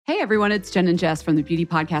Hey everyone, it's Jen and Jess from the beauty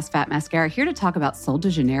podcast Fat Mascara here to talk about Sol de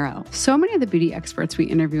Janeiro. So many of the beauty experts we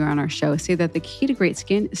interview on our show say that the key to great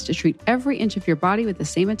skin is to treat every inch of your body with the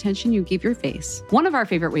same attention you give your face. One of our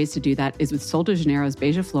favorite ways to do that is with Sol de Janeiro's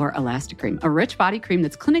Beija Flor Elastic Cream, a rich body cream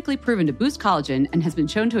that's clinically proven to boost collagen and has been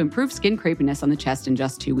shown to improve skin crepiness on the chest in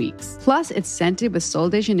just 2 weeks. Plus, it's scented with Sol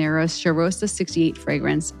de Janeiro's Charosta 68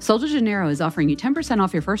 fragrance. Sol de Janeiro is offering you 10%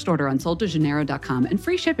 off your first order on soldejaneiro.com and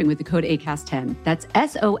free shipping with the code ACAST10. That's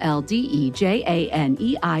SOLDEJANEIRO,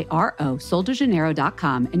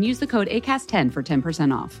 soldejaneiro.com, and use the code ACAST10 for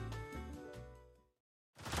 10% off.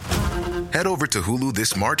 Head over to Hulu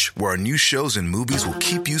this March, where our new shows and movies will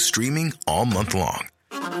keep you streaming all month long.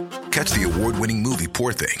 Catch the award-winning movie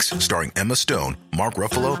Poor Things, starring Emma Stone, Mark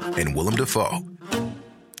Ruffalo, and Willem Dafoe.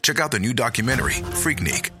 Check out the new documentary,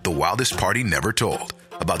 Freaknik, The Wildest Party Never Told,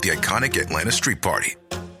 about the iconic Atlanta Street Party.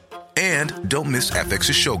 And don't miss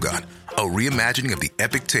FX's Shogun, a reimagining of the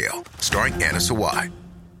epic tale starring Anna Sawai.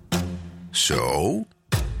 So,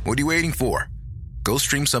 what are you waiting for? Go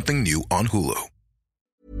stream something new on Hulu.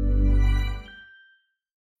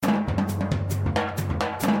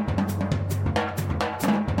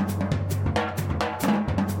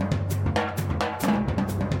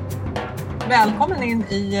 Välkommen in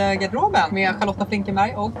i garderoben med Charlotta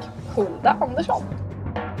Flinkenberg och Hulda Andersson.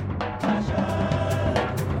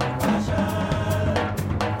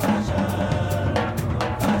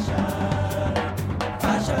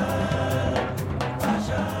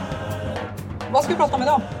 Vad ska vi prata om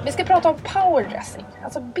idag? Vi ska prata om powerdressing,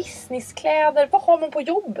 alltså businesskläder. Vad har man på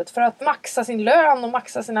jobbet för att maxa sin lön och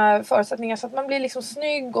maxa sina förutsättningar så att man blir liksom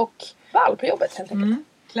snygg och ball på jobbet helt enkelt.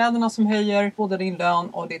 Kläderna som höjer både din lön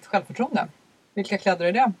och ditt självförtroende. Vilka kläder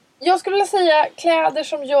är det? Jag skulle vilja säga kläder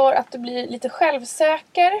som gör att du blir lite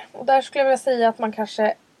självsäker. Och där skulle jag vilja säga att man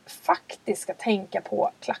kanske faktiskt ska tänka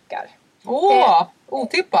på klackar.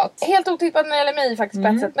 Otippat. Helt otippat när det gäller mig faktiskt på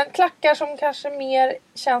ett sätt. Men klackar som kanske mer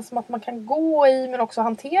känns som att man kan gå i men också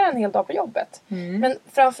hantera en hel dag på jobbet. Men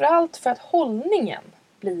framförallt för att hållningen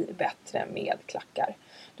blir bättre med klackar.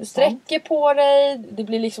 Du sträcker på dig, det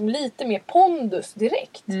blir liksom lite mer pondus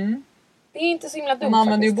direkt. Det är inte så himla dumt. Man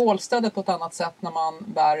använder ju bålstödet på ett annat sätt när man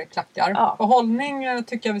bär klackar. Ja. Och hållning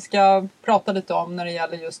tycker jag vi ska prata lite om när det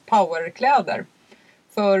gäller just powerkläder.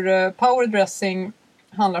 För powerdressing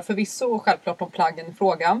handlar förvisso självklart om plaggen i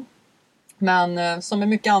fråga. Men som med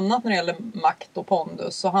mycket annat när det gäller makt och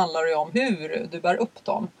pondus så handlar det om hur du bär upp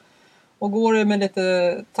dem. Och går du med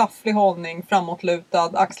lite tafflig hållning,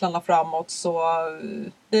 framåtlutad, axlarna framåt så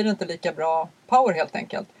blir det inte lika bra power helt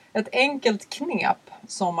enkelt. Ett enkelt knep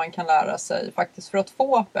som man kan lära sig faktiskt för att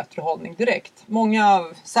få bättre hållning direkt. Många,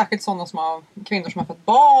 särskilt sådana som har kvinnor som har fått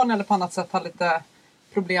barn eller på annat sätt har lite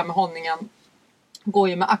problem med hållningen, går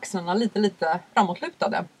ju med axlarna lite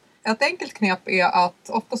framåtlutade. Ett enkelt knep är att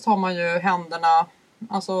oftast har man ju händerna,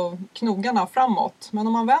 alltså knogarna framåt. Men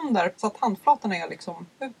om man vänder så att handflatorna är liksom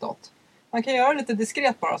utåt. Man kan göra det lite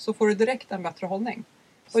diskret bara så får du direkt en bättre hållning.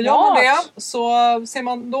 Och gör man det så ser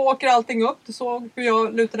man, då åker allting upp. Du såg hur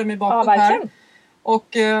jag lutade mig bakåt här.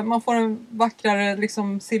 Och man får en vackrare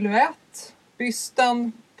liksom silhuett.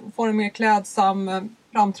 Bysten får en mer klädsam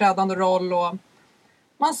framträdande roll och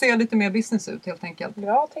man ser lite mer business ut helt enkelt.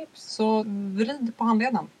 Bra tips. Så vrid på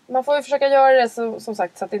handleden. Man får ju försöka göra det som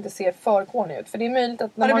sagt så att det inte ser för corny ut. För det är möjligt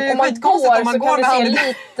att när om man går så kan det se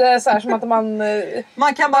lite så här som att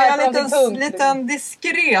man kan bara göra en liten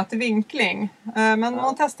diskret vinkling. Men om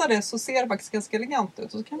man testar det så ser det faktiskt ganska elegant ut.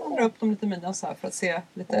 Och så kan man dra upp dem lite midjan så här för att se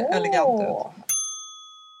lite elegant ut.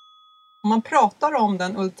 Om man pratar om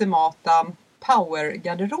den ultimata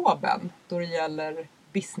power-garderoben då det gäller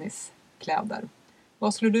businesskläder.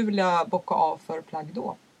 Vad skulle du vilja bocka av för plagg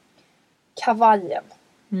då? Kavajen.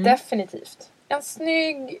 Definitivt. En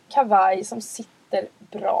snygg kavaj som sitter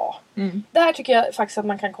bra. Där tycker jag faktiskt att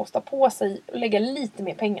man kan kosta på sig och lägga lite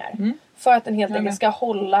mer pengar. För att den helt enkelt ska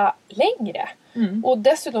hålla längre. Och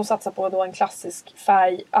dessutom satsa på då en klassisk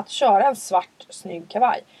färg. Att köra en svart snygg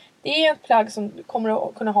kavaj. Det är ett plagg som du kommer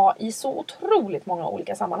att kunna ha i så otroligt många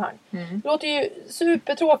olika sammanhang. Det låter ju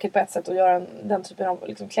supertråkigt på ett sätt att göra den typen av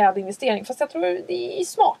liksom klädinvestering. Fast jag tror det är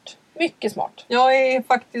smart. Mycket smart. Jag är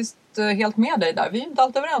faktiskt helt med dig där. Vi är inte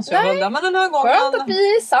alltid överens. Men den här gången... Skönt att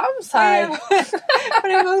vi är sams här. För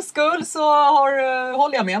en gångs skull så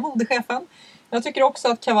håller jag med modechefen. Jag tycker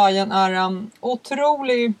också att kavajen är en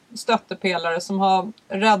otrolig stöttepelare som har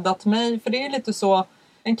räddat mig. För det är lite så...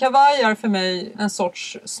 En kavaj är för mig en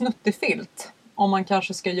sorts snuttefilt. Om man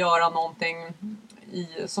kanske ska göra någonting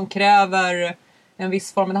som kräver en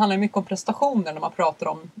viss form. Men det handlar mycket om prestationer när man pratar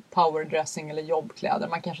om powerdressing eller jobbkläder.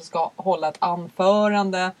 Man kanske ska hålla ett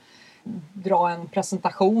anförande. dra en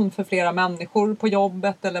presentation för flera människor på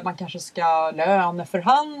jobbet. Eller man kanske ska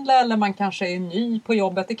löneförhandla. Eller man kanske är ny på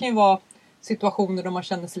jobbet. Det kan ju vara situationer då man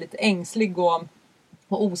känner sig lite ängslig och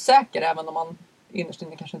osäker. Även om man innerst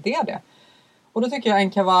inne kanske inte är det. Och då tycker jag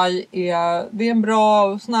en kavaj det är en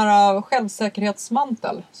bra sån här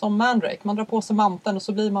självsäkerhetsmantel. Som Mandrake. Man drar på sig manteln och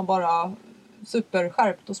så blir man bara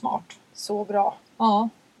superskärpt och smart. Så bra. Ja.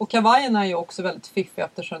 Och kavajen är ju också väldigt fiffig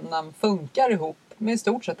eftersom den funkar ihop med i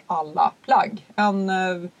stort sett alla plagg. En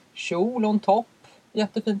kjol och en topp.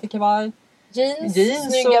 Jättefint i kavaj. Jeans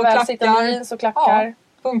snygga och välsittande jeans och klackar. Ja,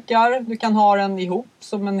 funkar. Du kan ha den ihop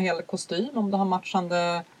som en hel kostym om du har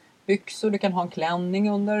matchande byxor. Du kan ha en klänning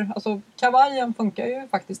under. Alltså kavajen funkar ju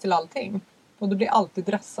faktiskt till allting. Och du blir alltid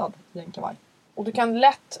dressad i en kavaj. Och du kan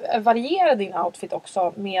lätt variera din outfit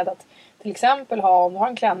också med att till exempel om du har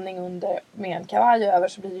en klänning under med en kavaj över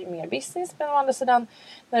så blir det ju mer business. Men å andra sidan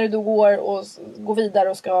när du då går vidare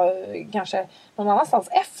och ska kanske någon annanstans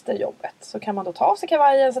efter jobbet så kan man då ta av sig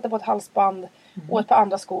kavajen, sätta på ett halsband och ett par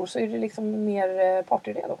andra skor så är det liksom mer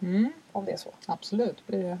partyredo om det är så. Absolut,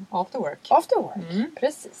 det blir after work. After work,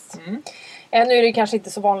 precis. Nu är det kanske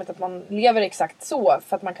inte så vanligt att man lever exakt så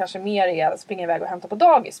för att man kanske mer springer iväg och hämtar på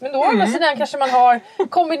dagis. Men då å andra sidan kanske man har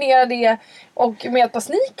kombinerat det och med ett par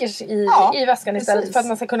sneakers i väskan istället för att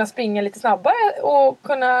man ska kunna springa lite snabbare och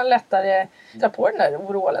kunna lättare dra på den där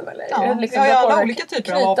overallen. Eller liksom alla olika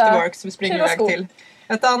typer av afterworks vi springer iväg till.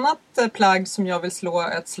 Ett annat plagg som jag vill slå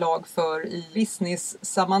ett slag för i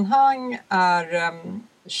business-sammanhang är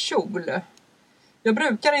kjol. Jag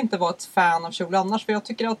brukar inte vara ett fan av kjol annars för jag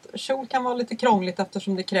tycker att kjol kan vara lite krångligt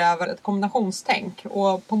eftersom det kräver ett kombinationstänk.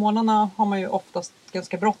 Och på morgnarna har man ju oftast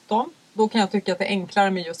ganska bråttom. Då kan jag tycka att det är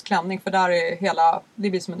enklare med just klänning för där är det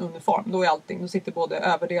blir som en uniform. Då sitter både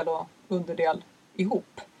överdel och underdel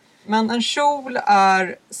ihop. Men en kjol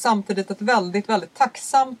är samtidigt ett väldigt, väldigt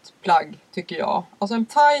tacksamt plagg tycker jag. Alltså en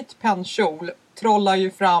tight pennkjol trollar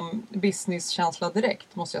ju fram businesskänsla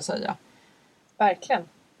direkt måste jag säga. Verkligen.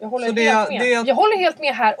 Jag håller helt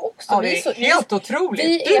med här också. Ja, det är helt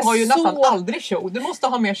otroligt. Du har ju nästan aldrig kjol. Du måste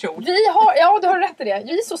ha mer kjol. Du har rätt i det.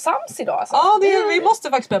 Vi är så sams idag. Alltså. Ja, vi måste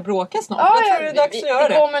faktiskt börja bråka snart. Jag tror det är dags att göra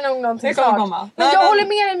det. Det kommer nog någonting snart. Men jag håller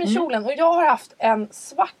med dig med kjolen. Och jag har haft en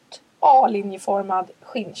svart A-linjeformad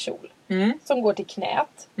skinnkjol. Som går till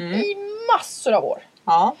knät i massor av år.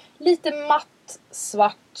 Ja. Lite matt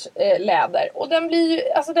svart läder. Och den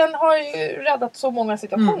har ju räddat så många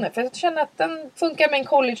situationer. För jag känner att den funkar med en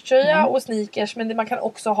collegetröja och sneakers. Men man kan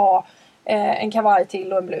också ha en kavaj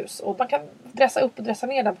till och en blus. Och man kan dressa upp och dressa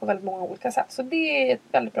ner den på väldigt många olika sätt. Så det är ett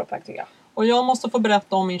väldigt bra plagg tycker jag. Och jag måste få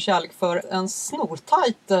berätta om min kärlek för en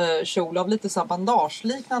snortajt kjol av lite så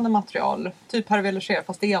bandage-liknande material. Typ hervé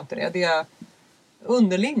fast det är inte det. Det är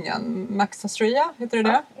underlinjen. Max Astria heter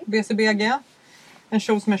det. BCBG. En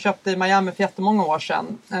kjol som jag köpte i Miami för jättemånga år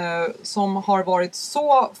sedan. Som har varit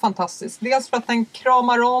så fantastisk. Dels för att den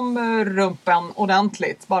kramar om rumpen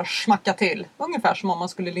ordentligt. Bara smacka till. Ungefär som om man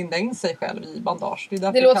skulle linda in sig själv i bandage.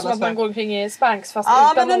 Det låter som att man går omkring i Spanx. Fast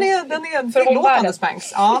men den är tillåtande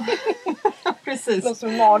Spanx. Ja, precis. Det låter som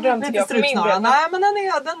en mardröm tycker jag för min del. Nej, men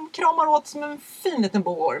den kramar åt som en fin liten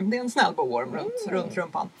boorm. Det är en snäll boorm runt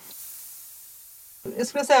rumpan. Jag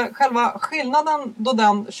skulle säga själva skillnaden då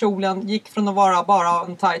den kjolen gick från att vara bara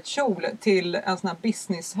en tight kjol till en sån här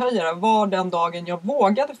businesshöjare var den dagen jag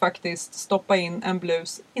vågade faktiskt stoppa in en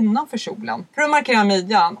blus innanför kjolen för att markera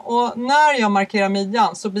midjan. Och när jag markerar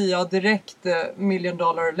midjan så blir jag direkt million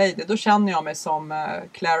dollar lady. Då känner jag mig som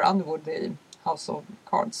Claire Underwood i House of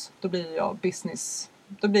Cards. Då blir jag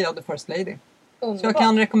the first lady. Underbar. Så jag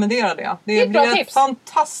kan rekommendera det. Det blir ett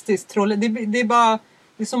fantastiskt troligt. Det är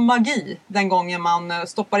som magi den gången man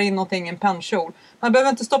stoppar in någonting i en pennkjol. Man behöver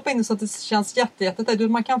inte stoppa in det så att det känns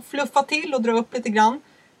jättetajt. Man kan fluffa till och dra upp lite grann.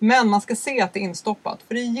 Men man ska se att det är instoppat.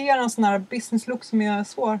 För det ger en sån här business look som är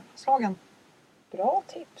svårslagen. Bra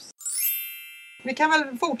tips. Vi kan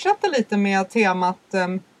väl fortsätta lite med temat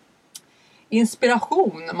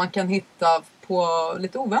inspiration. Man kan hitta på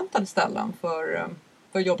lite oväntade ställen för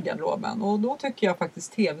jobbgarderoben. Och då tycker jag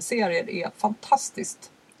faktiskt tv-serier är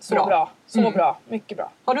fantastiskt. Så bra. Mycket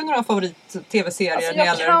bra. Har du några favorit-tv-serier när det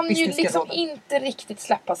gäller businessgarderoben? Jag kan ju liksom inte riktigt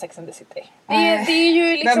släppa Sex and the City. Det är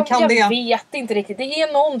ju liksom, jag vet inte riktigt. Det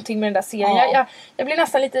är någonting med den där serien. Jag blir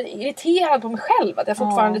nästan lite irriterad på mig själv. Att jag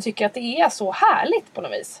fortfarande tycker att det är så härligt på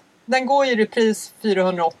något vis. Den går i repris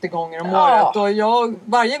 480 gånger om året. Och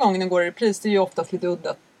varje gång den går i repris, det är ju oftast lite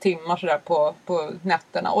udda timmar sådär på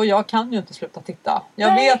nätterna. Och jag kan ju inte sluta titta.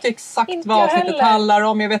 Jag vet exakt vad avsnittet handlar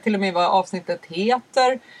om. Jag vet till och med vad avsnittet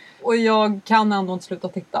heter. Och jag kan ändå inte sluta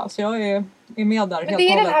titta. Så jag är med där. Men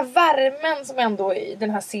det är den här värmen som ändå den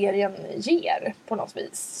här serien ger på något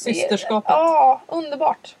vis. Systerskapet. Ja,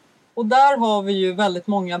 underbart. Och där har vi ju väldigt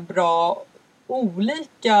många bra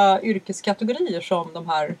olika yrkeskategorier som de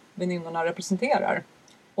här väninnorna representerar.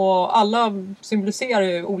 Och alla symboliserar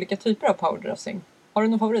ju olika typer av powerdressing. Har du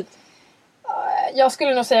någon favorit? Jag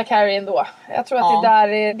skulle nog säga Carrie ändå. Jag tror att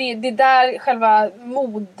det är där själva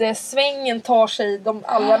modesvängen tar sig de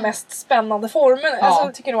allra mest spännande formerna. Ja. Alltså,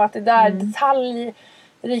 jag tycker nog att det är där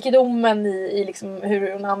detaljrikedomen i liksom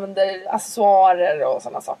hur hon använder accessoarer och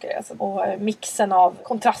sådana saker. Alltså, och mixen av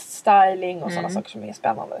kontraststyling och sådana saker som är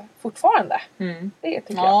spännande. Fortfarande. Det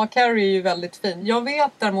tycker jag. Ja, Carrie är ju väldigt fin. Jag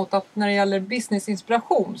vet däremot att när det gäller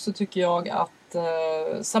businessinspiration så tycker jag att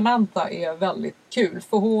Samantha är väldigt kul.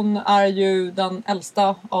 För hon är ju den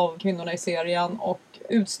äldsta av kvinnorna i serien och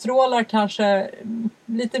utstrålar kanske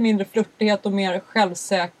lite mindre flörtighet och mer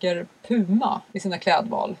självsäker puma i sina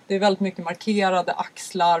klädval. Det är väldigt mycket markerade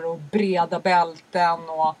axlar och breda bälten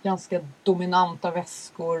och ganska dominanta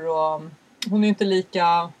väskor. Och hon är inte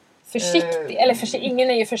lika... försiktig, eller ingen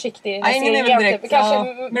är ju försiktig. Nej, ingen är väl direkt.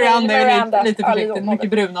 Kanske Miranda är lite försiktig, mycket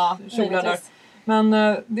bruna kjolar där. Men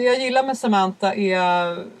det jag gillar med Samantha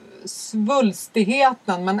är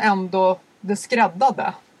svulstigheten men ändå det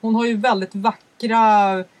skräddade. Hon har ju väldigt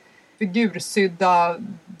vackra figursydda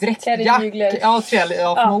dräktjackor. Ja,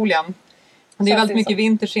 förmodligen. Det är väldigt mycket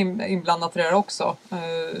vinters inblandat i det där också.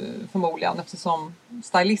 Förmodligen eftersom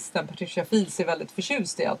stylisten Patricia Fields är väldigt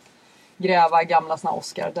förtjust i att gräva i gamla såna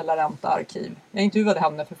Oscar de la Renta-arkiv. Jag intervjuade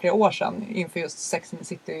henne för flera år sedan inför just Sex and the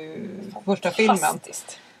City första filmen.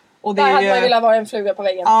 Och det där hade man velat vara en fluga på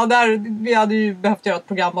väggen. Ja, vi hade ju behövt göra ett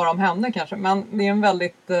program bara om henne kanske. Men det är en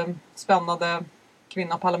väldigt spännande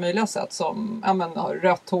kvinna på alla möjliga sätt. Som har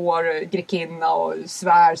rött hår, grekinna och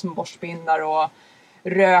svär som borstbindar och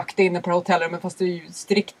rökt inne på hotellrummet. Fast det är ju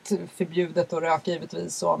strikt förbjudet att röka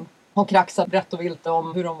givetvis. Och hon kraxade brett och vilt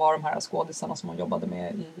om hur de var de här skådisarna som hon jobbade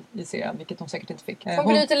med i serien. Vilket de säkert inte fick. Hon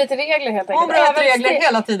bryter lite regler helt enkelt. Hon bryter regler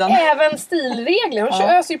hela tiden. Även stilregler. Hon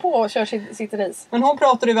öser ju på och kör sitt race. Men hon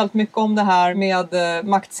pratade ju väldigt mycket om det här med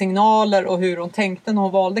maktsignaler och hur hon tänkte när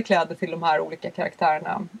hon valde kläder till de här olika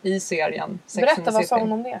karaktärerna i serien. Berätta, vad sa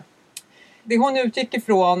hon om det? Det hon utgick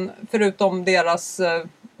ifrån, förutom deras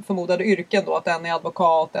förmodade yrken då, att en är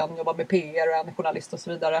advokat, en jobbar med PR och en är journalist och så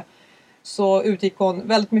vidare. Så utgick hon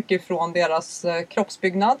väldigt mycket från deras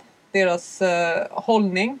kroppsbyggnad, deras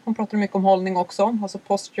hållning. Hon pratade mycket om hållning också, alltså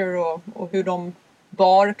posture och hur de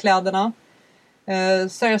bar kläderna.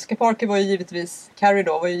 Sarah Jessica Parker Carrie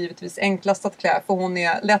var ju givetvis enklast att klä, för hon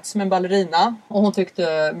är lätt som en ballerina. Och hon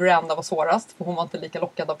tyckte Miranda var svårast, för hon var inte lika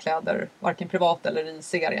lockad av kläder, varken privat eller i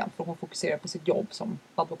serien. För hon fokuserade på sitt jobb som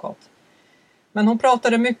advokat. Men hon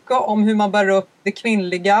pratade mycket om hur man bär upp det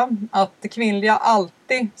kvinnliga. Att det kvinnliga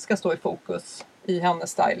alltid ska stå i fokus i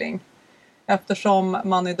hennes styling. Eftersom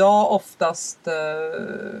man idag oftast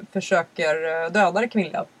försöker döda det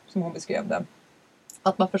kvinnliga, som hon beskrev det.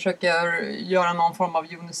 Att man försöker göra någon form av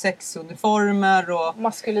unisex-uniformer och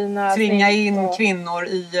maskulina tvinga in kvinnor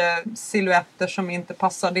i silhuetter som inte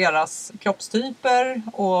passar deras kroppstyper.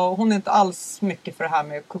 Och hon är inte alls mycket för det här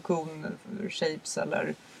med cocoon shapes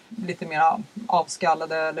eller lite mer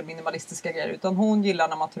avskallade eller minimalistiska grejer. Utan hon gillar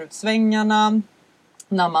när man tar ut svängarna,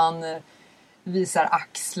 när man visar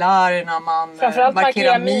axlar, när man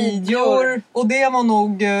markerar midjor. Och det var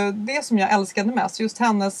nog det som jag älskade mest. Just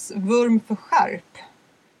hennes vurm för skärp.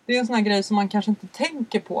 Det är en sån här grej som man kanske inte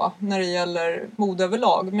tänker på när det gäller mode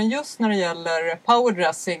överlag. Men just när det gäller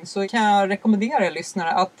powerdressing så kan jag rekommendera er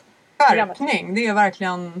lyssnare att skärpning, det är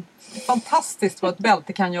verkligen fantastiskt vad ett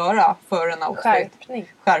bälte kan göra för en outfit.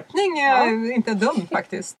 Skärpning är inte dumt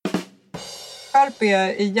faktiskt. Skärp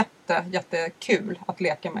är jättekul att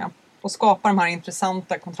leka med. Och skapa de här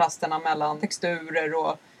intressanta kontrasterna mellan texturer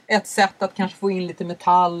och ett sätt att kanske få in lite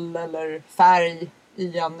metall eller färg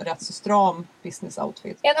i en rätt så stram business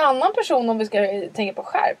outfit. En annan person, om vi ska tänka på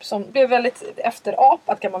skärp, som blev väldigt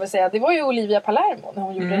efterapat kan man väl säga, det var ju Olivia Palermo när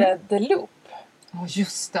hon gjorde The Loop. Ja,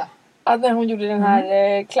 just det. Att när hon gjorde den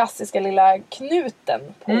här klassiska lilla knuten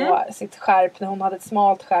på sitt skärp, när hon hade ett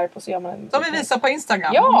smalt skärp och så gör man en... Som vi visar på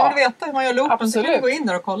Instagram. Ja, om du vill veta hur man gör loopen absolut. Så kan du gå in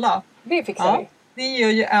där och kolla. Det fixar vi. Det ger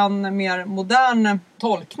ju en mer modern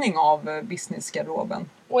tolkning av businessgarderoben.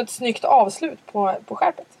 Och ett snyggt avslut på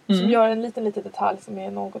skärpet. Som gör en liten detalj som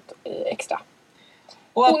är något extra.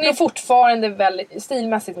 Och hon är fortfarande väldigt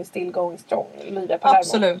stilmässigt med still going strong. Olivia Palermo.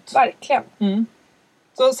 Absolut. Verkligen.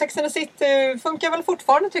 Så Sex and the City funkar väl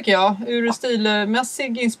fortfarande tycker jag. Ur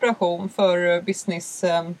stilmässig inspiration för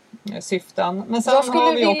business-syften. Men sen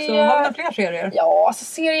har vi också, har vi fler serier? Ja, alltså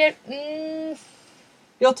serier...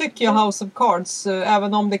 Jag tycker ju House of Cards,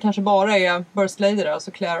 även om det kanske bara är First Lady där,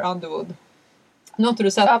 alltså Claire Underwood. Nu har inte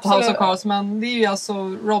du sett House of Cards, men det är ju alltså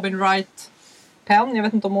Robin Wright Penn. Jag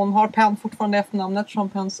vet inte om hon har Penn fortfarande efternamnet, Sean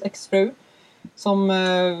Penns exfru. Som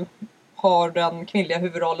har den kvinnliga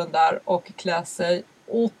huvudrollen där och klär sig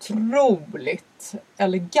otroligt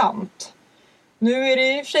elegant. Nu är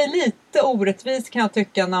det i och för sig lite orättvist kan jag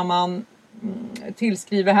tycka när man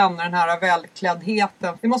tillskriver henne den här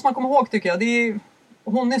välkläddheten. Det måste man komma ihåg tycker jag.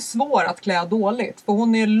 Hon är svår att klä dåligt. För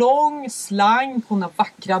hon är lång, slank, hon har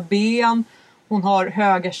vackra ben, hon har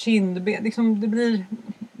höga kindben. Liksom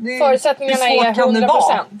förutsättningarna är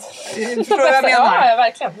 100%. Förstår du vad jag menar? Ja,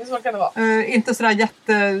 verkligen. Det är så kan det vara. Inte sådär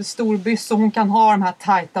jättestor byss och hon kan ha de här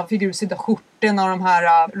tajta figursydda skjortorna och de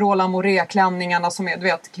här Roland Moret-klänningarna som är, du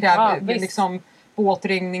vet, kräver liksom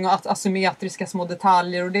båtringning och asymmetriska små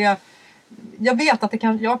detaljer. Och det, jag vet att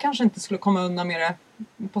jag kanske inte skulle komma undan med det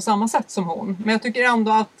på samma sätt som hon. Men jag tycker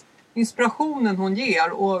ändå att inspirationen hon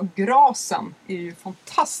ger och grasen är ju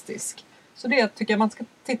fantastisk. Så det tycker jag man ska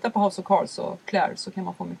titta på House of Cards och Claire så kan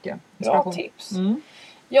man få mycket inspiration. Bra tips.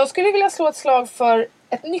 Jag skulle vilja slå ett slag för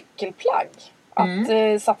ett nyckelplagg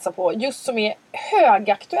att satsa på. Just som är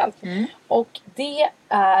högaktuellt. Och det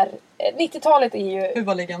är... 90-talet är ju...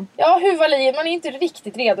 Huvaligen. Ja, huvaligen. Man är inte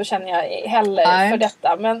riktigt redo känner jag heller för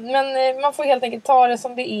detta. Men man får helt enkelt ta det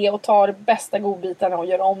som det är och ta de bästa godbitarna och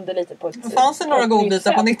göra om det lite på ett... Fanns det några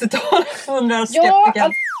godbitar på 90-talet? Undrar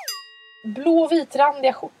skeptiken.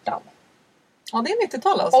 Blå-vitrandiga skjortan. Ja, det är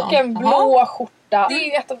 90-tal alltså. Och en blå skjorta. Det är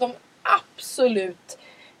ju ett av de absolut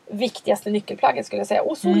viktigaste nyckelplaggen skulle jag säga.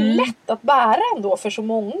 Och så lätt att bära ändå för så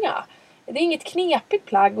många. Det är inget knepigt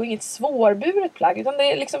plagg och inget svårburet plagg. Utan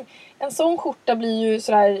det är liksom, en sån skjorta blir ju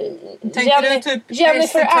sådär... Tänker du typ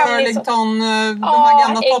Jennifer Aniston, de här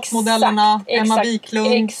gamla toppmodellerna, Emma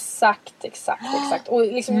Wiklund? Exakt. Och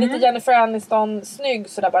liksom lite Jennifer Aniston snygg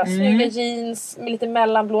sådär bara. Snygga jeans med lite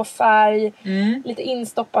mellanblå färg. Lite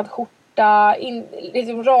instoppad skjorta.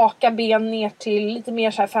 Liksom raka ben ner till lite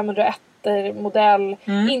mer såhär 501-modell.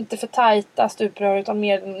 Inte för tajta stuprör utan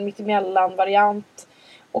mer mittemellan variant.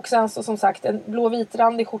 Och sen så som sagt en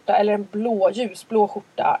blå-vitrandig skjorta eller en ljusblå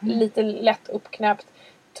skjorta. Lite lätt uppknäppt.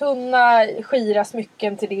 Tunna skira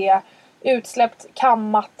smycken till det. Utsläppt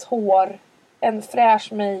kammat hår. En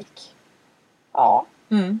fräsch make. Ja.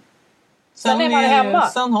 Sen är man hemma.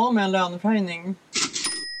 Sen har man en löneförhöjning.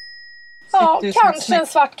 Ja, kanske en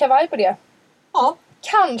svart kavaj på det. Ja.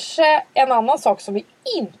 Kanske en annan sak som vi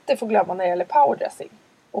inte får glömma när det gäller powerdressing.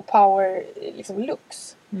 Och power liksom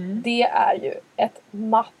looks. Det är ju ett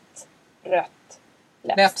matt rött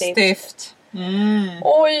läppstift.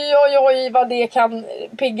 Oj vad det kan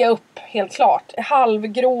pigga upp helt klart.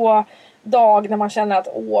 Halvgrå dag när man känner att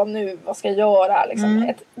nu vad ska jag göra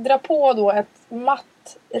liksom. Dra på då ett matt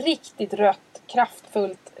riktigt rött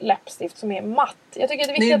kraftfullt läppstift som är matt. Jag tycker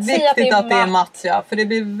det är viktigt att säga att det är matt. Ja, för det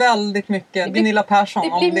blir väldigt mycket Gunilla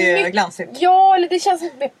Persson om det är glansigt. Ja, eller det känns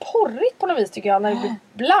lite mer porrigt på något vis tycker jag när det blir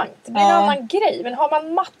blankt. Det blir en annan grej. Men har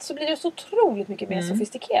man matt så blir det så otroligt mycket mer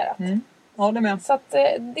sofistikerat. Ja, det är med. Så att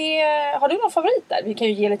har du någon favorit där? Vi kan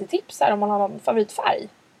ju ge lite tips här om man har någon favoritfärg.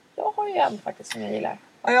 Jag har ju en faktiskt som jag gillar.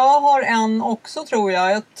 Ja, jag har en också tror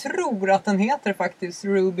jag. Jag tror att den heter faktiskt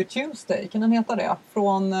Ruby Tuesday. Kan den heta det?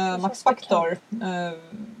 Från Max Factor.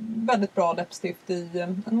 Väldigt bra läppstift i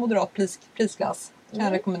en moderat prisklass. Kan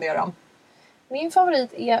jag rekommendera. Min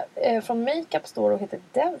favorit är från Makeup Store och heter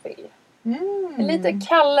Devil. En lite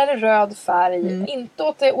kallare röd färg. Inte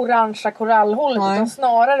åt det orangea korallhållet utan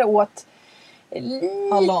snarare åt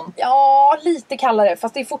hallon. Ja, lite kallare.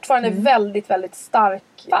 Fast det är fortfarande väldigt, väldigt stark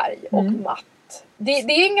färg och matt. Det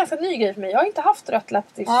är en ganska ny grej för mig. Jag har inte haft rött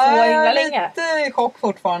läppstift så himla länge. Jag är lite i chock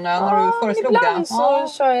fortfarande när du föreslog det. Ibland så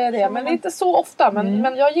kör jag det. Men det är inte så ofta.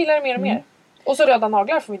 Men jag gillar det mer och mer. Och så röda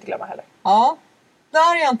naglar får vi inte glömma heller. Ja,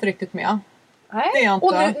 där är jag inte riktigt med. Nej, det är jag inte.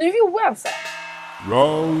 Och nu är vi oense.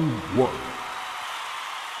 Round 1.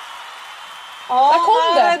 Ja, där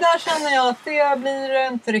kom det. Där känner jag att det blir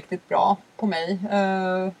inte riktigt bra på mig.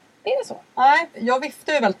 Är det så? Nej, jag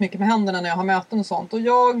viftar ju väldigt mycket med händerna när jag har möten och sånt. Och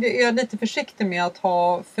jag är lite försiktig med att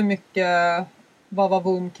ha för mycket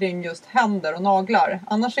vavavum kring just händer och naglar.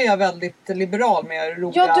 Annars är jag väldigt liberal med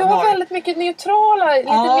roliga Ja, du har väldigt mycket neutrala.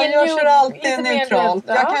 Jag kör alltid neutralt.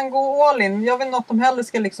 Jag kan gå all in. Jag vill något de hellre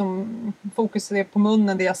ska liksom fokusera på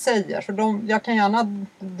munnen det jag säger. Så jag kan gärna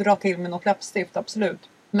dra till med något läppstift, absolut.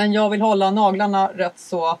 Men jag vill hålla naglarna rätt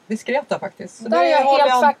så diskreta faktiskt. Så där är jag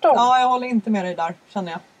helt tvärtom. Ja, jag håller inte med dig där,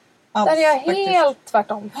 känner jag. alls. Där är jag helt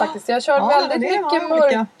tvärtom faktiskt. Jag kör väldigt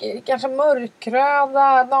mycket kanske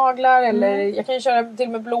mörkröda naglar. Eller jag kan ju köra till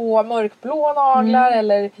och med mörkblå naglar.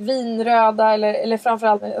 Eller vinröda. Eller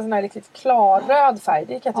framförallt en sån här riktigt klarröd färg.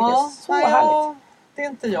 Det kan jag tycka är så härligt. Det är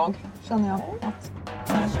inte jag, känner jag.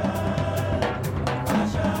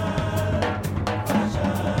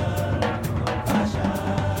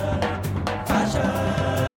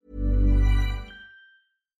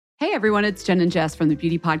 Hey everyone, it's Jen and Jess from the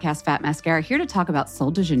beauty podcast Fat Mascara here to talk about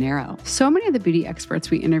Sol de Janeiro. So many of the beauty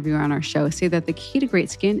experts we interview on our show say that the key to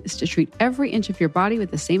great skin is to treat every inch of your body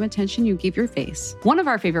with the same attention you give your face. One of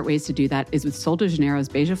our favorite ways to do that is with Sol de Janeiro's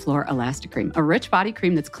Beija Flor Elastic Cream, a rich body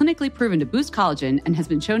cream that's clinically proven to boost collagen and has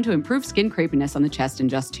been shown to improve skin crepiness on the chest in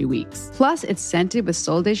just 2 weeks. Plus, it's scented with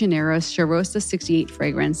Sol de Janeiro's Charosta 68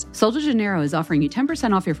 fragrance. Sol de Janeiro is offering you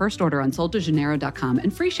 10% off your first order on soldejaneiro.com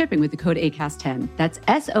and free shipping with the code ACAST10. That's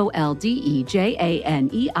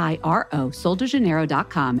SOLDEJANEIRO,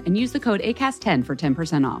 soldejaneiro.com, and use the code ACAST10 for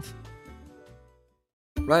 10% off.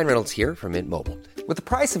 Ryan Reynolds here from Mint Mobile. With the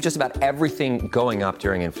price of just about everything going up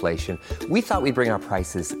during inflation, we thought we'd bring our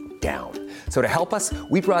prices down. So to help us,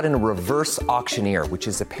 we brought in a reverse auctioneer, which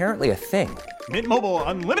is apparently a thing. Mint Mobile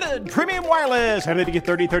Unlimited Premium Wireless. How to get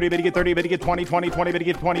 30, 30, bit to get 30, bit to get 20, 20, 20, bit to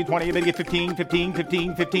get 20, 20, bit to get 15, 15,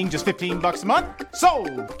 15, 15, just $15 a month?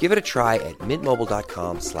 Sold! Give it a try at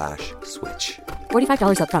mintmobile.com/switch.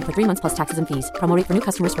 $45 up front for 3 months plus taxes and fees. Promo rate for new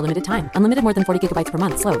customers for limited time. Unlimited more than 40 gigabytes per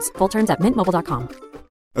month. Slows full terms at mintmobile.com.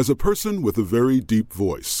 As a person with a very deep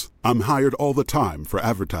voice, I'm hired all the time for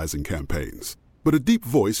advertising campaigns. But a deep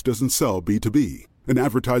voice doesn't sell B2B, and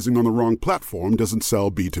advertising on the wrong platform doesn't sell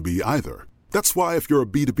B2B either. That's why if you're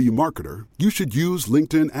a B2B marketer, you should use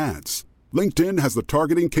LinkedIn ads. LinkedIn has the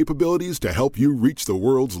targeting capabilities to help you reach the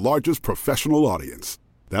world's largest professional audience.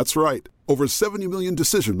 That's right, over 70 million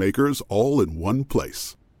decision makers all in one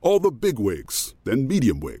place. All the big wigs, then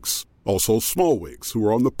medium wigs, also small wigs who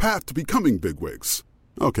are on the path to becoming big wigs.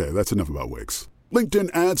 Okay, that's enough about wigs. LinkedIn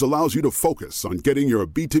ads allows you to focus on getting your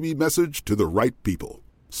B2B message to the right people.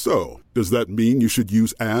 So, does that mean you should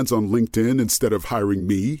use ads on LinkedIn instead of hiring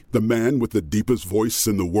me, the man with the deepest voice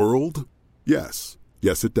in the world? Yes.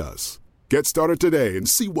 Yes, it does. Get started today and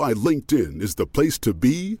see why LinkedIn is the place to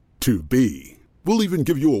be to be. We'll even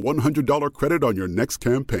give you a $100 credit on your next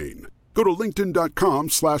campaign. Go to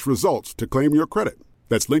linkedin.com/results to claim your credit.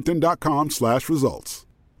 That's linkedin.com/results.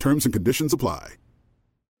 Terms and conditions apply.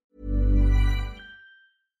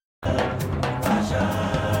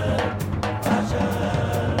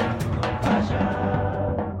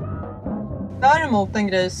 Däremot en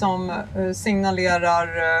grej som signalerar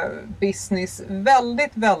business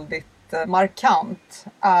väldigt, väldigt markant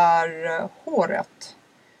är håret.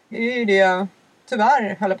 Det är ju det,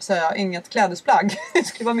 tyvärr höll jag på att säga, inget klädesplagg. Det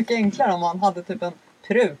skulle vara mycket enklare om man hade typ en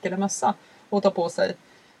peruk eller mössa att ta på sig.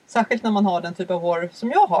 Särskilt när man har den typ av hår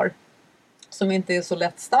som jag har. Som inte är så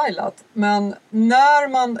lätt stylat. Men när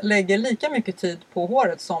man lägger lika mycket tid på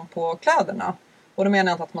håret som på kläderna. Och då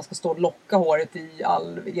menar jag inte att man ska stå och locka håret i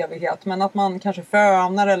all evighet. Men att man kanske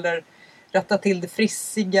fönar eller rättar till det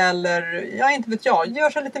frissiga. Eller, ja inte vet jag, gör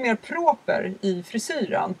sig lite mer proper i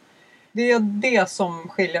frisyren. Det är det som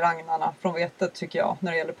skiljer agnarna från vetet tycker jag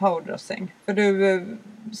när det gäller powerdressing. För du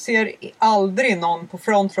ser aldrig någon på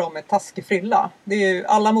front row med taskig frilla. Det är ju,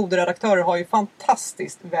 alla moderedaktörer har ju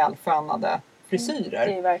fantastiskt välfönade frisyrer.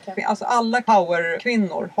 Det är verkligen. Alltså alla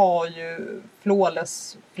powerkvinnor har ju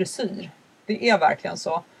flawless frisyr. Det är verkligen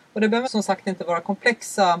så. Och det behöver som sagt inte vara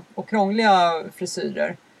komplexa och krångliga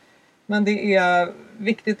frisyrer. Men det är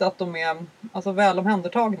viktigt att de är alltså, väl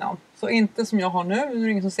omhändertagna. Så inte som jag har nu, det är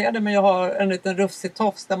ingen som ser det, men jag har en liten rufsig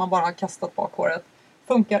tofs där man bara har kastat bak håret.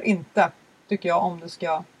 Funkar inte, tycker jag, om du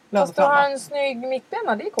ska lösa. Fast du har en snygg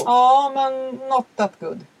mittbena, det är coolt. Ja, men not that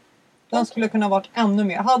good. Den skulle kunna varit ännu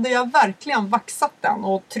mer. Hade jag verkligen vaxat den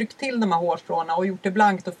och tryckt till de här hårstråna och gjort det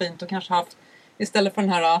blankt och fint och kanske haft, istället för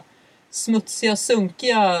den här smutsiga,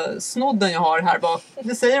 sunkiga snodden jag har här bak.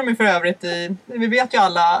 Det säger de ju för övrigt i, vi vet ju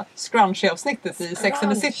alla scrunchie-avsnittet i Sex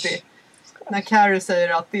and the City. När Carrie säger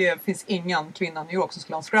att det finns ingen kvinna i New York som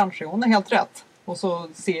skulle ha en scrunchie. Hon är helt rätt. Och så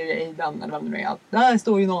ser jag i den, eller vad det nu är, att där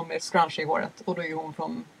står ju någon med scrunchie i håret. Och då är hon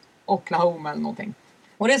från Oklahoma eller någonting.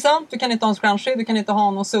 Och det är sant, du kan inte ha en scrunchie, du kan inte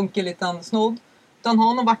ha någon sunkig liten snodd. Utan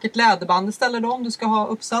ha någon vackert läderband istället då, om du ska ha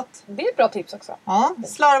uppsatt. Det är ett bra tips också. Ja,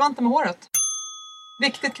 slarva inte med håret.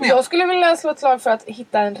 Viktigt knep. Jag skulle vilja slå ett slag för att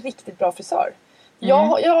hitta en riktigt bra frisör. Jag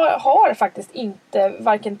har faktiskt inte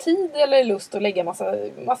varken tid eller lust att lägga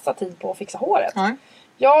massa tid på att fixa håret. Nej.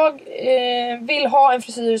 Jag vill ha en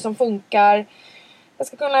frisyr som funkar. Jag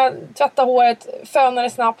ska kunna tvätta håret, föna det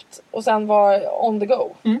snabbt och sen vara on the go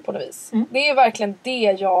på något vis. Det är verkligen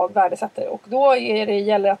det jag värdesätter. Och då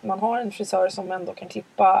gäller att man har en frisör som ändå kan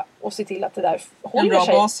klippa och se till att det där håller en bra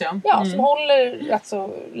sig. Bas, ja. Ja, som håller rätt så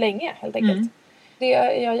länge helt enkelt. Det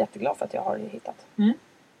är jag jätteglad för att jag har hittat.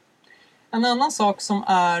 En annan sak som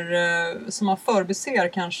man förbiser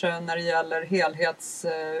kanske när det gäller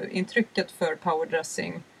helhetsintrycket för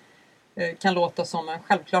powerdressing kan låta som en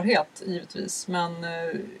självklarhet givetvis, men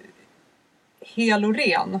hel och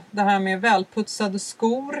ren, det här med välputsade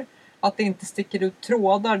skor, att det inte sticker ut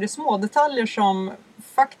trådar, det är små detaljer som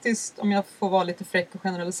faktiskt, om jag får vara lite fräck och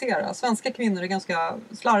generalisera, svenska kvinnor är ganska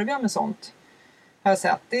slarviga med sånt. Har jag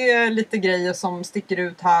sett. Det är lite grejer som sticker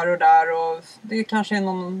ut här och där och det kanske är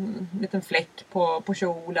någon liten fläck på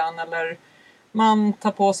kjolen eller man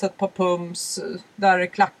tar på sig ett par pumps där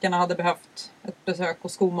klackarna hade behövt ett besök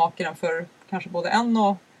hos skomakaren för kanske både 1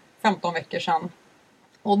 och 15 veckor sedan.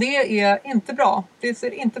 Och det är inte bra. Det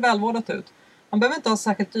ser inte välvårdat ut. Man behöver inte ha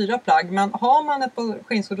särskilt dyra plagg, men har man ett par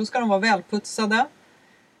skinnskor då ska de vara välputsade.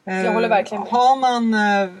 Jag håller verkligen med. Har man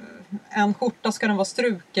en skjorta ska den vara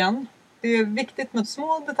struken. Det är viktigt med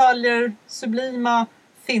små detaljer, sublima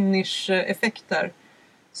finish-effekter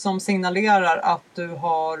som signalerar att du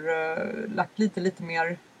har lagt lite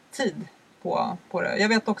mer tid på det. Jag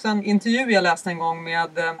vet också en intervju jag läste en gång med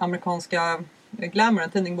amerikanska Glamour, en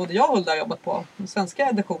tidning både jag och Hulda har jobbat på, den svenska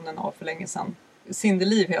editionen av för länge sedan. Cindy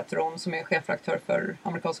Liv heter hon som är chefredaktör för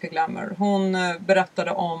amerikanska Glamour. Hon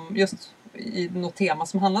berättade om, just i något tema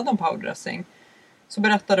som handlade om powerdressing, så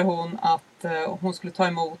berättade hon att hon skulle ta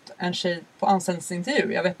emot en tjej på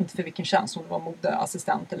anställningsintervju. Jag vet inte för vilken tjänst, om det var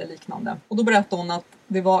modeassistent eller liknande. Och då berättade hon att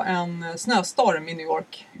det var en snöstorm i New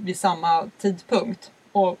York vid samma tidpunkt.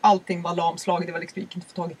 Och allting var lamslaget, det var liksom inte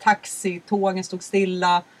få tag i taxi, tågen stod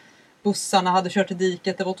stilla, bussarna hade kört i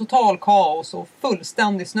diket, det var total kaos och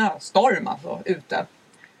fullständig snöstorm alltså ute.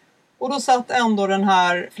 Och då satt ändå den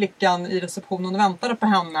här flickan i receptionen och väntade på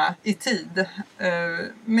henne i tid.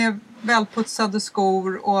 Med välputsade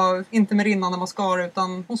skor och inte med rinnande mascara,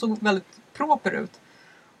 utan hon såg väldigt proper ut.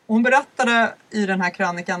 Och hon berättade i den här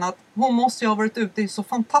krönikan att hon måste ju ha varit ute i så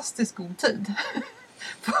fantastiskt god tid.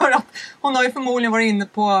 För att hon har ju förmodligen varit inne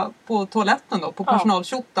på toaletten då, på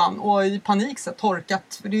personaltjottan och i panik så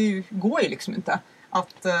torkat. För det går ju liksom inte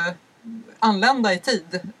att anlända i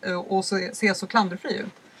tid och se så klanderfri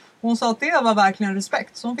ut. Hon sa att det var verkligen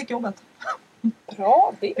respekt, så hon fick jobbet.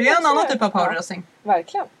 Bra, det är en annan typ av powerdressing. Ja,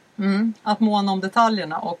 verkligen. Att måna om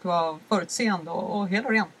detaljerna och vara förutseende och hel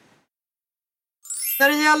och ren. När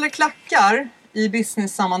det gäller klackar i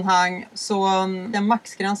business-sammanhang så en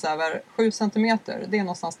maxgräns över 7 cm. Det är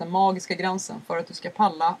någonstans den magiska gränsen för att du ska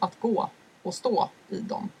palla att gå och stå i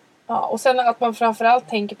dem. Ja, och sen att man framförallt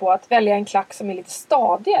tänker på att välja en klack som är lite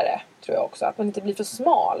stadigare, tror jag också. Att man inte blir för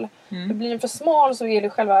smal. För blir den för smal så är det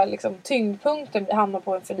själva liksom, tyngdpunkten hamnar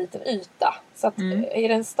på en för liten yta. Så att är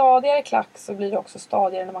det en stadigare klack så blir det också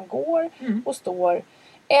stadigare när man går och står.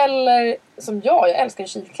 Eller som jag älskar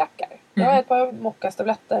kilklackar. Jag har ett par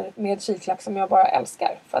mockastövletter med kilklack som jag bara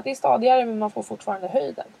älskar. För att det är stadigare men man får fortfarande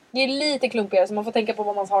höjden. Det är lite klumpigare så man får tänka på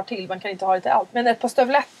vad man har till. Man kan inte ha det till allt. Men ett par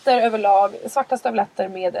stövletter överlag, svarta stövletter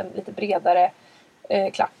med en lite bredare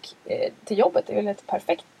klack till jobbet är väl ett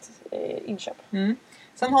perfekt inköp.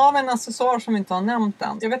 Sen har vi en accessoar som vi inte har nämnt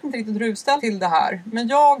än. Jag vet inte riktigt hur du ställer till det här. Men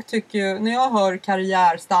jag tycker, när jag hör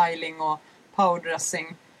karriärstyling och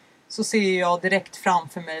powerdressing så ser jag direkt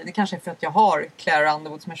framför mig, det kanske är för att jag har Claire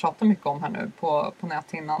Underwood som jag tjatar mycket om här nu på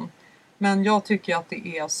näthinnan. Men jag tycker att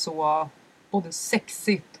det är så både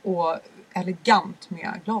sexigt och elegant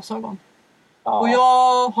med glasögon. Ja. Och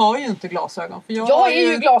jag har ju inte glasögon. För jag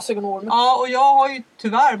är ju glasögonorm. Ja, och jag har ju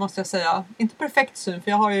tyvärr, måste jag säga, inte perfekt syn.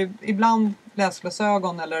 För jag har ju ibland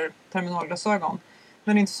läsglasögon eller terminalglasögon.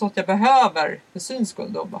 Men inte så att jag behöver för syns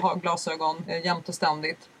skull då ha glasögon jämt och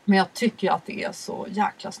ständigt. Men jag tycker att det är så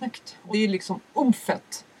jäkla snyggt. Det är liksom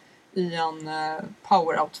omfett i en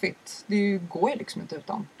power outfit. Det går ju liksom inte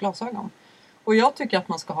utan glasögon. Och jag tycker att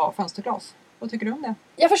man ska ha fönsterglas. Vad tycker du om det?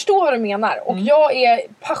 Jag förstår vad du menar. Och jag är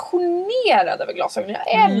passionerad över glasögon. Jag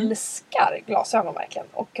älskar glasögon verkligen.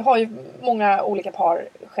 Och har ju många olika par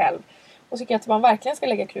själv. Och tycker att man verkligen ska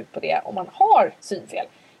lägga krut på det om man har synfel.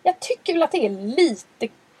 Jag tycker väl att det är lite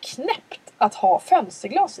knäppt att ha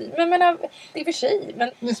fönsterglas i. Men menar, det är för sig.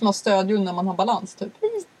 Men det är som att stödja när man har balans typ.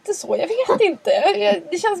 Lite så, jag vet inte.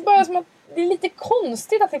 Det känns bara som att det är lite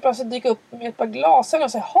konstigt att det plötsligt dyker upp med ett par glasögon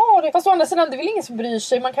och säger, det. Fast å andra sidan, det är väl ingen som bryr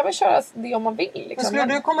sig. Man kan väl köra det om man vill. Liksom. Men skulle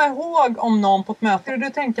du komma ihåg om någon på ett möte? Skulle du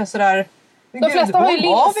tänka sådär, De flesta har ju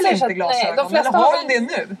linser. Väl inte glasögon? De flesta har de det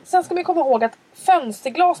nu? Sen ska man komma ihåg att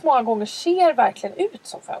fönsterglas många gånger ser verkligen ut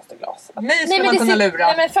som fönsterglas. Nej, ska man kunna lura.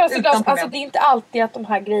 Nej, men fönsterglas, alltså det är inte alltid att de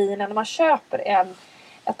här grejerna, när man köper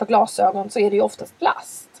ett par glasögon så är det ju oftast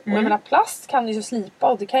plast. Och jag menar, plast kan ju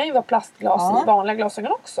slipa och det kan ju vara plastglas i vanliga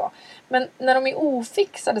glasögon också. Men när de är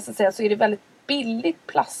ofixade så att säga, så är det väldigt billigt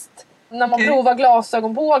plast. När man provar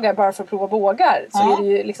glasögonbågar bara för att prova bågar så är det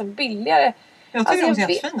ju liksom billigare. Jag tycker de ser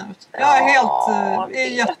jättefina ut. Jag är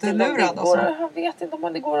jättelurad. Jag vet inte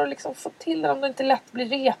om det går att liksom få till det. Om det inte lätt blir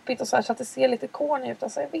repigt och så här, så att det ser lite corny ut.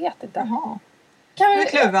 Alltså, jag vet inte. Jag är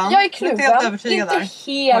kluven. Jag är kluven. Inte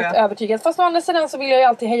helt övertygad. Fast å andra sidan så vill jag ju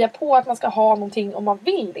alltid heja på att man ska ha någonting om man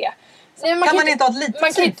vill det. Så kan man inte ha ett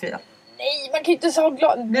litet synfel? Nej, man kan ju inte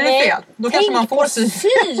ha Blir det fel? Då kanske man får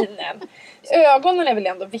synen. Ögonen är väl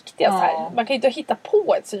ändå viktigast här. Man kan ju inte hitta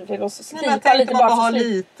på ett synfel och slipa lite bara ha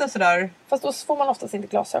lite sådär. Fast då får man oftast inte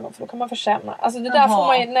glasögon, för då kan man försämra. Alltså det där får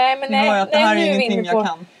man ju... Nej, det här är ingenting jag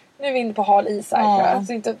kan. Nu är vi inne på hal is här.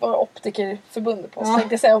 Alltså inte bara optikerförbundet på oss.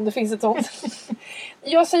 Tänkte säga om det finns ett sånt.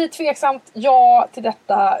 Jag säger tveksamt ja till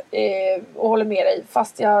detta och håller med dig.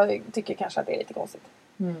 Fast jag tycker kanske att det är lite konstigt.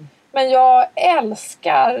 Men jag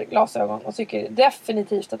älskar glasögon och tycker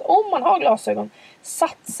definitivt att om man har glasögon,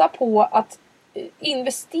 satsa på att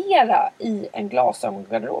investera i en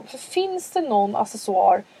glasögongarderob. För finns det någon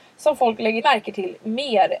accessoar som folk lägger märke till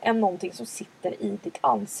mer än någonting som sitter i ditt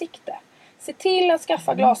ansikte? Se till att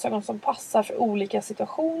skaffa glasögon som passar för olika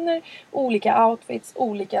situationer, olika outfits,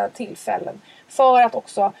 olika tillfällen. För att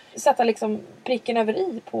också sätta liksom pricken över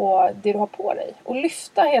i på det du har på dig. Och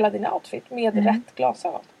lyfta hela din outfit med rätt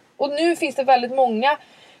glasögon. Och nu finns det väldigt många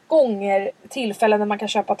gånger tillfällen när man kan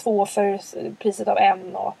köpa 2 för priset av 1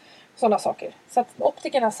 och sådana saker. Så att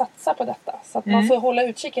optikerna satsar på detta. Så att man får hålla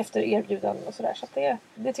utkik efter erbjudanden och sådär. Så att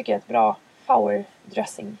det tycker jag är ett bra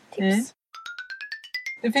powerdressing-tips.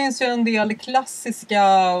 Det finns ju en del klassiska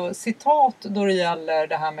citat då det gäller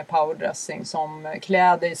det här med powerdressing, som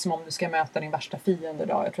klä dig som om du ska möta din värsta fiende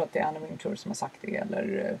idag. Jag tror att det är Anna Wintour som har sagt det.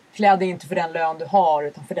 Eller klä dig inte för den lön du har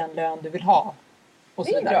utan för den lön du vill ha. Och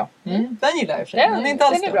så vidare. Den gillar jag i och för sig. Den är inte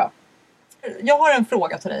alls bra. Jag har en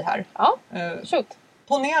fråga till dig här. Ja, shoot.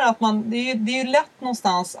 Ponera att det är ju lätt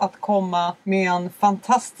någonstans att komma med en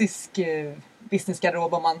fantastisk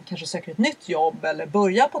businessgarderob om man kanske söker ett nytt jobb eller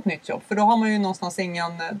börjar på ett nytt jobb. För då har man ju någonstans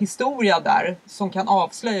ingen historia där som kan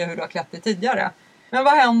avslöja hur du har klätt dig tidigare. Men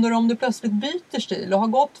vad händer om du plötsligt byter stil och har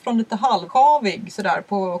gått från lite halvkavig sådär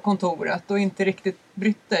på kontoret och inte riktigt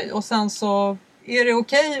brytt dig. Och sen så är det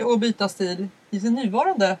okej att byta stil i sin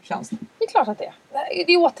nuvarande tjänst? Det är klart att det är.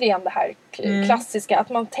 Det är återigen det här klassiska. Att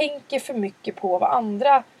man tänker för mycket på vad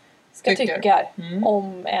andra ska tycka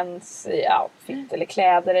om ens outfit eller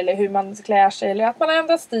kläder. Eller hur man klär sig. Eller att man har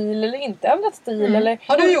ändrat stil eller inte ändrat stil. Eller...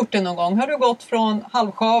 Har du gjort det någon gång? Har du gått från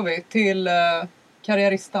halvkavig till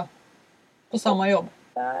karriärista på samma jobb?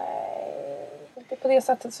 Nej, inte på det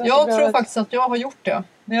sättet. Så jag tror faktiskt att jag har gjort det.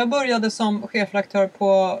 När jag började som chefredaktör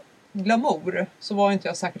på Glamour så var inte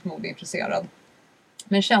jag särskilt modeintresserad.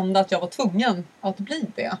 Men kände att jag var tvungen att bli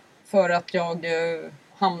det. För att jag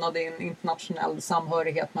hamnade i en internationell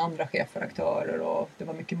samhörighet med andra chefredaktörer. Och det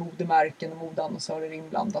var mycket modemärken och modeannonsörer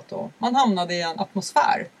inblandat. Och man hamnade i en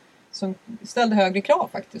atmosfär som ställde högre krav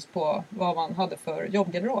faktiskt på vad man hade för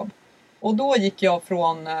jobbgarderob. Och då gick jag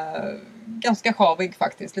från ganska sjavig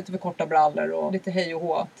faktiskt. Lite för korta brallor och lite hej och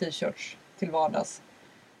hå t-shirts till vardags.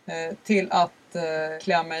 Till att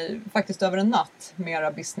klä mig faktiskt över en natt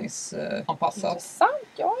mera businessanpassat. Intressant,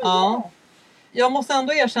 ja. Jag måste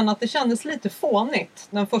ändå erkänna att det kändes lite fånigt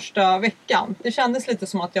den första veckan. Det kändes lite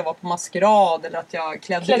som att jag var på maskerad eller att jag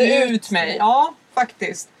klädde ut mig. Ja,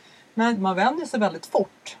 faktiskt. Men man vänjer sig väldigt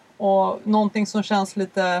fort. Och någonting som känns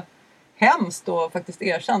lite hemskt att faktiskt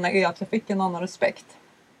erkänna är att jag fick en annan respekt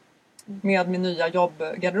med min nya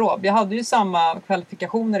jobbgarderob. Jag hade ju samma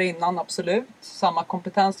kvalifikationer innan, absolut. Samma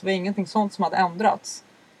kompetens, det var ingenting sånt som hade ändrats.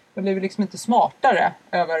 Jag blev liksom inte smartare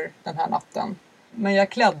över den här natten. Men jag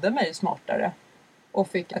klädde mig smartare och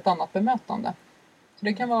fick ett annat bemötande. Så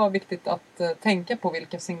det kan vara viktigt att tänka på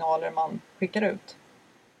vilka signaler man skickar ut.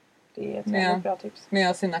 Det är ett väldigt bra tips.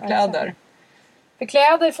 Med sina kläder. För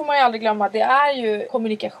kläder får man ju aldrig glömma, det är ju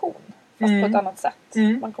kommunikation. Fast på ett annat sätt.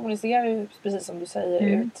 Man kommunicerar ju, precis som du säger,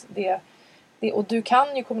 ut det. Och du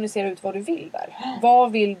kan ju kommunicera ut vad du vill där.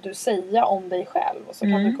 Vad vill du säga om dig själv? Och så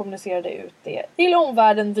kan du kommunicera det ut det till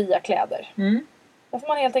omvärlden via kläder. Då får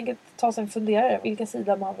man helt enkelt ta sig en funderare vilka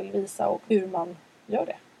sidor man vill visa och hur man gör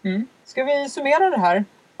det. Ska vi summera det här?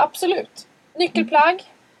 Absolut. Nyckelplagg,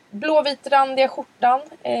 blåvitrandiga skjortan.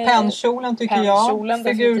 Pennkjolen tycker jag.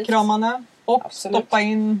 Figurkramarna. Och stoppa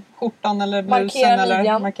in skjortan eller blusen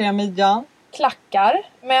eller markera midjan. klackar,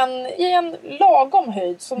 men i en lagom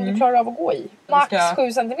höjd som du klarar av att gå i. Max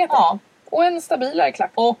 7 centimeter. Ja. Och en stabilare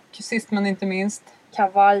klack. Och sist men inte minst,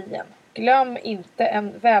 kavajen. Glöm inte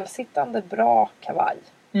en välsittande bra kavaj.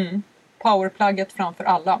 powerplagget framför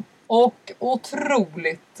alla. Och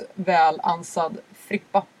otroligt väl ansad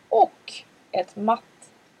frippa. Och ett matt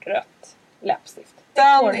rött läppstift.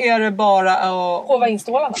 Sen är det bara att hova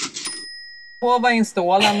in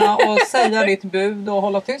stålarna och säga ditt bud och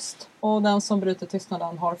hålla tyst. Och den som bryter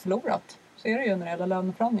tystnaden har förlorat. Så är det ju när det gäller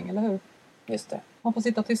löneförhandling, eller hur? Just det. Man får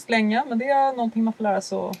sitta tyst länge, men det är någonting man får lära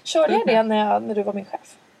sig att... Körde jag det när du var min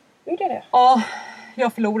chef? Gjorde jag det? Ja,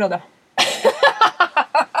 jag förlorade.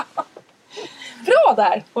 Bra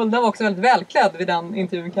där! Och den var också väldigt välklädd vid den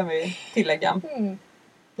intervjun, kan vi tillägga.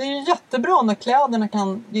 Det är ju jättebra när kläderna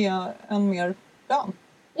kan ge en mer lön.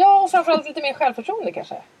 Ja, och framförallt lite mer självförtroende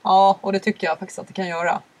kanske. Ja, och det tycker jag faktiskt att det kan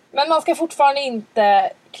göra. Men man ska fortfarande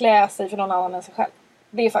inte klä sig för någon annan än sig själv.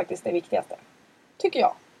 Det är faktiskt det viktigaste. Tycker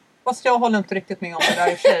jag. Fast jag håller inte riktigt med om det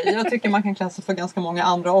där i sig. Jag tycker man kan klä sig för ganska många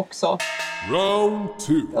andra också. Round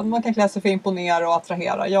 2. Man kan klä sig för att imponera och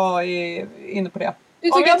attrahera. Jag är inne på det.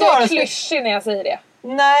 Du tycker att jag är klyschig när jag säger det?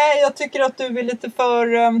 Nej, jag tycker att du är lite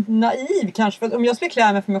för naiv kanske. För att om jag skulle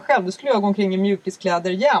klä mig för mig själv, då skulle jag gå omkring i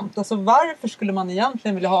mjukiskläder jämt. Alltså varför skulle man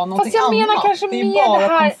egentligen vilja ha någonting annat? Fast jag menar kanske det är mer bara det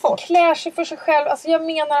här komfort. klär sig för sig själv. Alltså jag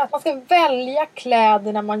menar att man ska välja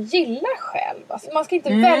kläder när man gillar själv. Alltså man ska inte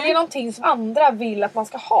välja någonting som andra vill att man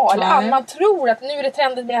ska ha. Eller att man tror att nu är det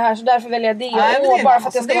trendigt med det här så därför väljer jag det. Nej, bara för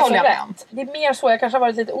att jag ska vara det rätt. Det är mer så, jag kanske har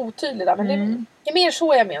varit lite otydlig där. Men det är mer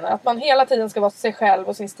så jag menar. Att man hela tiden ska vara sig själv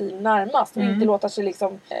och sin stil närmast. Och inte låta sig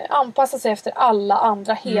liksom anpassa sig efter alla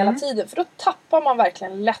andra hela tiden. För då tappar man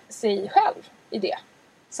verkligen lätt sig själv i det.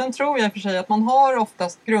 Sen tror jag i och för sig att man har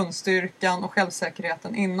oftast grundstyrkan och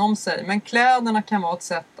självsäkerheten inom sig. Men kläderna kan vara ett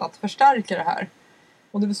sätt att förstärka det här.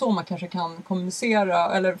 Och det är så man kanske kan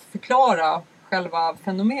kommunicera eller förklara själva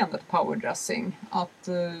fenomenet powerdressing. Att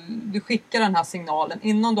du skickar den här signalen.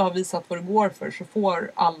 Innan du har visat vad du går för så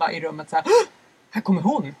får alla i rummet så här: här kommer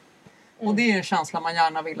hon! Och det är en känsla man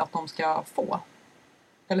gärna vill att de ska få.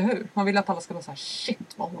 Eller hur? Man vill att alla ska vara så här: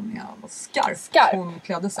 shit vad hon är, vad skarp. Hon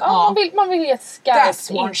klädde sig. Ja, man vill ge ett skarpt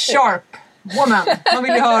intryck. That's one sharp woman. Man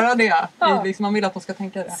vill ju höra det. Liksom, man vill att de ska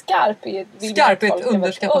tänka det. Skarp är ett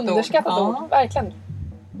underskattat ord. Verkligen.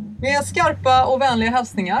 Med skarpa och vänliga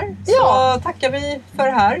hälsningar så tackar vi för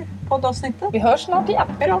det här poddavsnittet. Vi hörs snart igen.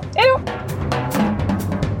 Hej då! Hej då!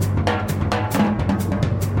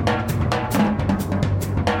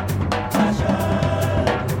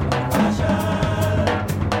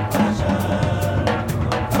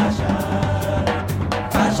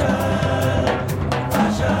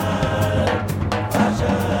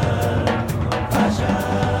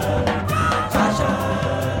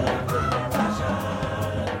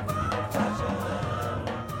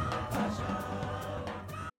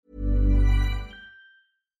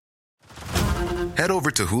 Head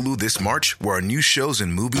over to Hulu this March, where our new shows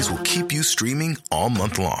and movies will keep you streaming all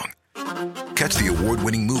month long. Catch the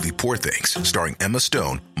award-winning movie Poor Things, starring Emma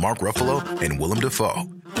Stone, Mark Ruffalo, and Willem Dafoe.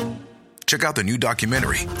 Check out the new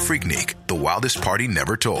documentary, Freaknik, The Wildest Party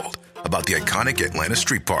Never Told, about the iconic Atlanta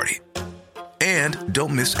Street Party. And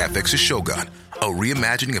don't miss FX's Shogun, a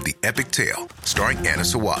reimagining of the epic tale, starring Anna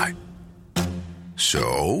Sawai.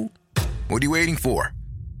 So, what are you waiting for?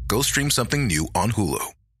 Go stream something new on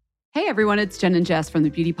Hulu. Hey everyone, it's Jen and Jess from the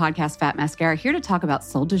beauty podcast Fat Mascara here to talk about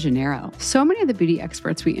Sol de Janeiro. So many of the beauty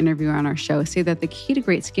experts we interview on our show say that the key to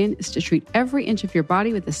great skin is to treat every inch of your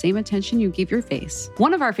body with the same attention you give your face.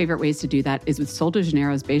 One of our favorite ways to do that is with Sol de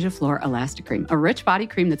Janeiro's Beija Flor Elastic Cream, a rich body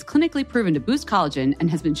cream that's clinically proven to boost collagen and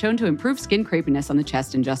has been shown to improve skin crepiness on the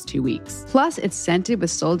chest in just 2 weeks. Plus, it's scented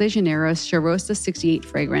with Sol de Janeiro's Charosta 68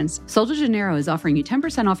 fragrance. Sol de Janeiro is offering you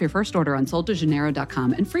 10% off your first order on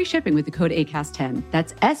soldejaneiro.com and free shipping with the code ACAST10.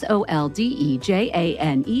 That's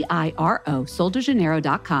SOLDEJANEIRO,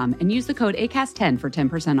 soldejaneiro.com, and use the code ACAST10 for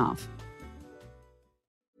 10% off.